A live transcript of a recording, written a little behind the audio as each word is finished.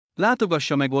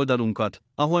Látogassa meg oldalunkat,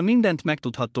 ahol mindent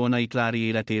megtudhat Tolnay Klári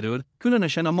életéről,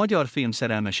 különösen a magyar film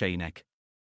szerelmeseinek.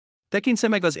 Tekintse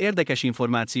meg az érdekes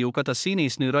információkat a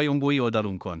színésznő rajongói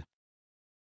oldalunkon.